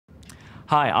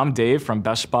Hi, I'm Dave from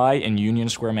Best Buy in Union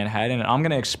Square, Manhattan, and I'm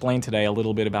going to explain today a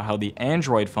little bit about how the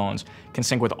Android phones can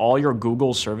sync with all your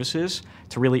Google services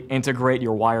to really integrate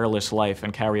your wireless life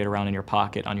and carry it around in your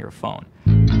pocket on your phone.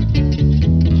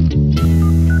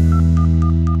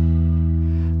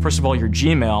 First of all, your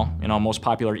Gmail, most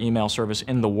popular email service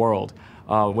in the world.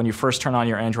 When you first turn on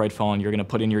your Android phone, you're going to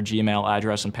put in your Gmail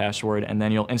address and password, and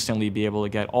then you'll instantly be able to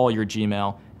get all your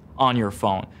Gmail on your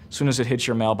phone. As soon as it hits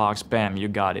your mailbox, bam, you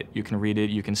got it. You can read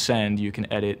it, you can send, you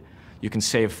can edit, you can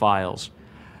save files.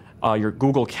 Your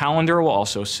Google Calendar will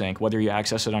also sync, whether you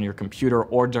access it on your computer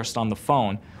or just on the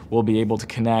phone. We'll be able to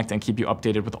connect and keep you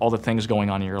updated with all the things going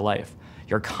on in your life.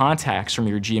 Your contacts from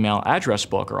your Gmail address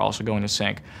book are also going to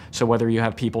sync. So whether you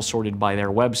have people sorted by their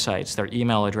websites, their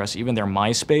email address, even their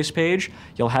MySpace page,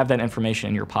 you'll have that information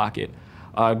in your pocket.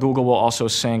 Google will also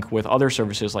sync with other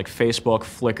services like Facebook,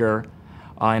 Flickr,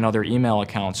 and other email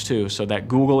accounts too, so that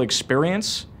Google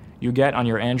experience you get on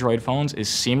your Android phones is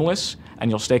seamless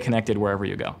and you'll stay connected wherever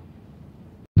you go.